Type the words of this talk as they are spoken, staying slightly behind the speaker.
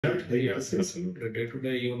Yes, absolutely. Day to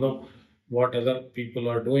day, you know what other people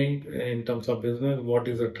are doing in terms of business, what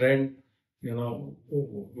is the trend,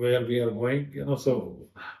 where we are going, so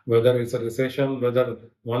whether it's a recession, whether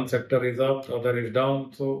one sector is up, other is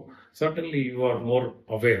down. So certainly you are more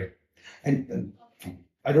aware. And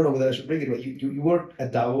I don't know whether I should bring it, but you worked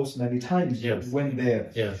at Davos many times. Yes. You went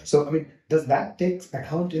there. Yes. So, I mean, does that take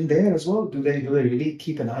account in there as well? Do they really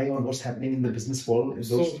keep an eye on what's happening in the business world? In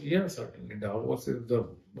So those? yeah, certainly Davos is the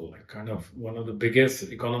like kind of one of the biggest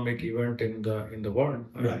economic event in the world.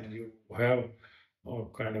 Right. And you have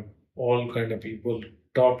kind of all kind of people,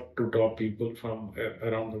 top to top people from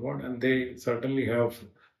around the world, and they certainly have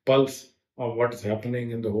pulse of what is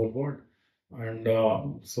happening in the whole world. And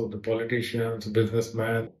so the politicians,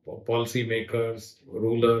 businessmen, policy makers,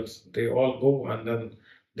 rulers, they all go and then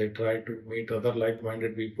they try to meet other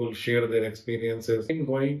like-minded people, share their experiences. I'm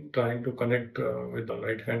going, trying to connect with the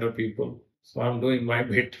right kind of people. So I'm doing my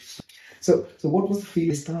bit. So what was the feel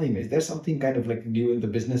this time? Is there something kind of like new in the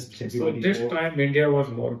business? So this time India was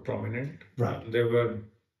more prominent. Right. There were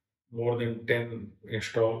more than 10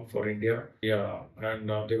 installed for India. Yeah, and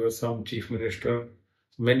there was some chief minister.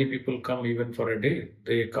 Many people come even for a day.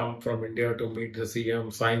 They come from India to meet the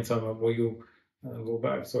CM, sign some MOU, go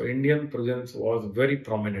back. So Indian presence was very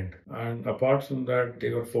prominent. And apart from that, they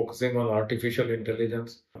were focusing on artificial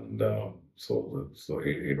intelligence. And so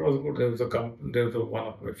it was good. There was one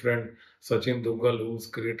of my friend, Sachin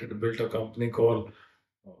Dugal, built a company called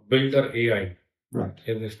Builder AI. Right.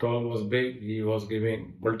 His stall was big. He was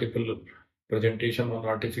giving multiple presentation on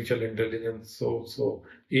artificial intelligence. So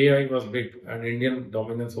AI was big, and Indian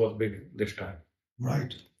dominance was big this time.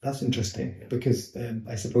 Right. That's interesting because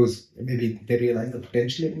I suppose maybe they realize the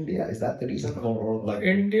potential in India. Is that the reason, or like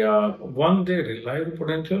India? One, they realize the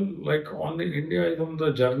potential. Like only India is on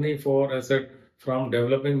the journey for, as I said, from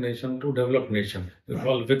developing nation to developed nation. It's Right.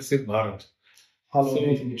 called Viksit Bharat. How long do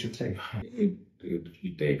you think it should take? It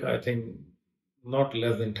will take, I think, not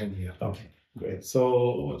less than 10 years. Okay, great.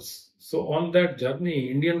 So on that journey,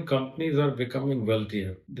 Indian companies are becoming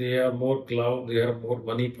wealthier. They have more cloud, they have more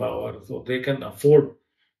money power, so they can afford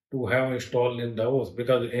to have a stall in Davos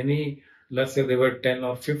because let's say they were 10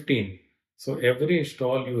 or 15. So every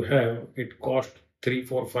stall you have, it costs 3,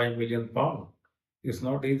 4, 5 million pounds. It's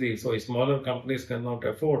not easy. So smaller companies cannot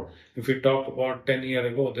afford. If we talk about 10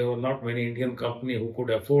 years ago, there were not many Indian companies who could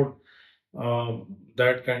afford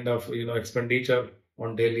that kind of expenditure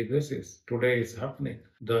on daily basis. Today is happening.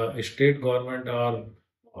 The state government are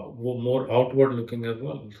more outward looking as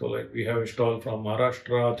well. So like we have stall from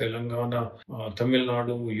Maharashtra, Telangana, Tamil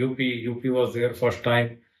Nadu, UP. UP was there first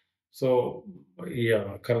time. So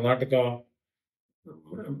yeah, Karnataka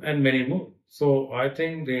and many more. So I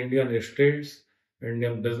think the Indian states,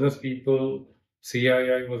 Indian business people,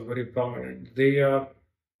 CII was very prominent. They are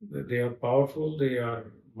powerful, they are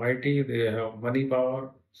mighty, they have money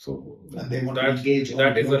power. So and they want to engage.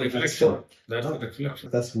 That is a reflection. That's a reflection.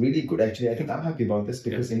 That's really good, actually. I think I'm happy about this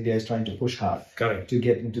because India is trying to push hard. Correct. To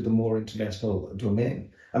get into the more international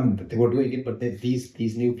domain. I mean, they were doing it, but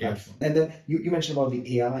these new platforms. And then you mentioned about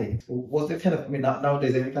the AI. Was there kind of, I mean,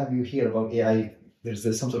 nowadays, every time you hear about AI, there's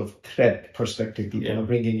some sort of threat perspective people are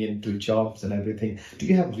bringing into jobs and everything. Do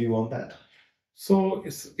you have a view on that? So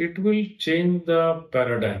it will change the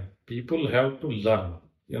paradigm. People have to learn.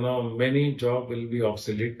 Many jobs will be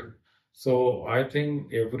obsolete. So I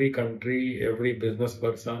think every country, every business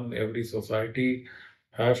person, every society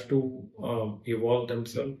has to evolve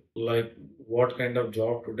themselves. Like what kind of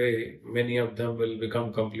job today, many of them will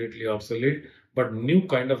become completely obsolete, but new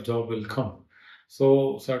kind of job will come.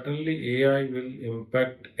 So certainly AI will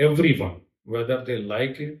impact everyone, whether they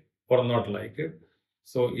like it or not like it.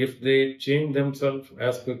 So if they change themselves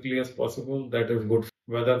as quickly as possible, that is good,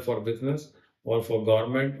 whether for business or for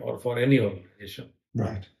government or for any organization.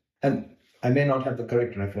 Right. And I may not have the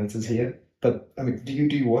correct references here, but I mean, do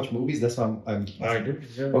you watch movies? That's why I do.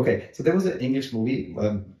 Yeah. Okay, so there was an English movie,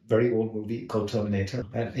 very old movie called Terminator,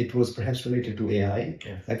 and it was perhaps related to AI,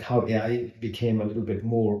 like how AI became a little bit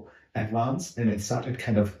more advanced and it started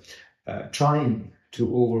kind of trying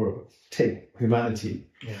to overtake humanity.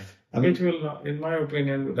 Yeah. Which will not, in my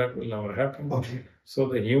opinion, that will never happen. Okay. So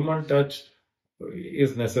the human touch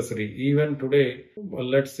is necessary. Even today,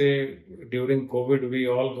 let's say during COVID, we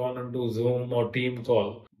all gone into Zoom or team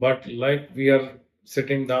call, but like we are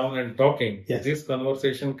sitting down and talking, this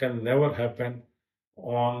conversation can never happen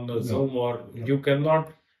on Zoom, or you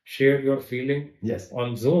cannot share your feeling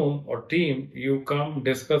on Zoom or team. You come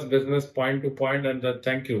discuss business point to point and then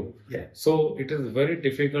thank you. So it is very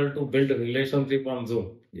difficult to build a relationship on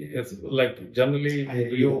Zoom. It's like generally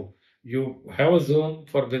you have a Zoom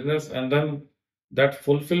for business and then that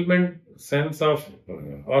fulfillment sense of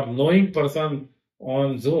or knowing person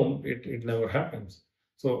on Zoom, it never happens.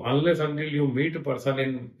 So unless until you meet a person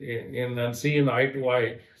in and see in eye to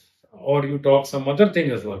eye, or you talk some other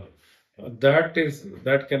thing as well,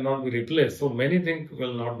 that cannot be replaced. So many things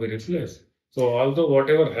will not be replaced. So although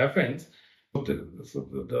whatever happens,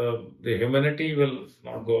 the humanity will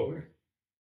not go away.